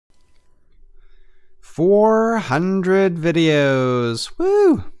400 videos.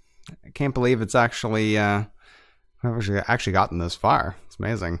 Woo! I can't believe it's actually I've actually gotten this far. It's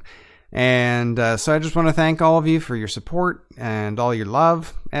amazing. And so I just want to thank all of you for your support and all your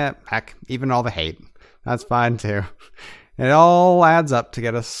love. Heck, even all the hate. That's fine too. It all adds up to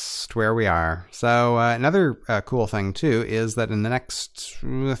get us to where we are. So another cool thing too is that in the next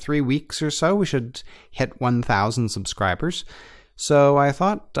 3 weeks or so, we should hit 1,000 subscribers. So I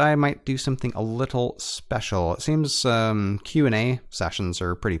thought I might do something a little special. It seems Q&A sessions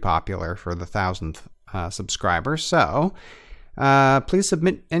are pretty popular for the 1,000th subscriber. So please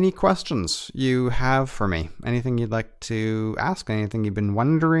submit any questions you have for me. Anything you'd like to ask, anything you've been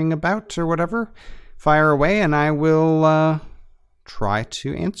wondering about or whatever, fire away and I will try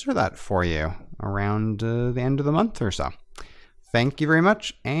to answer that for you around the end of the month or so. Thank you very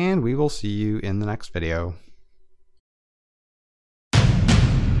much, and we will see you in the next video.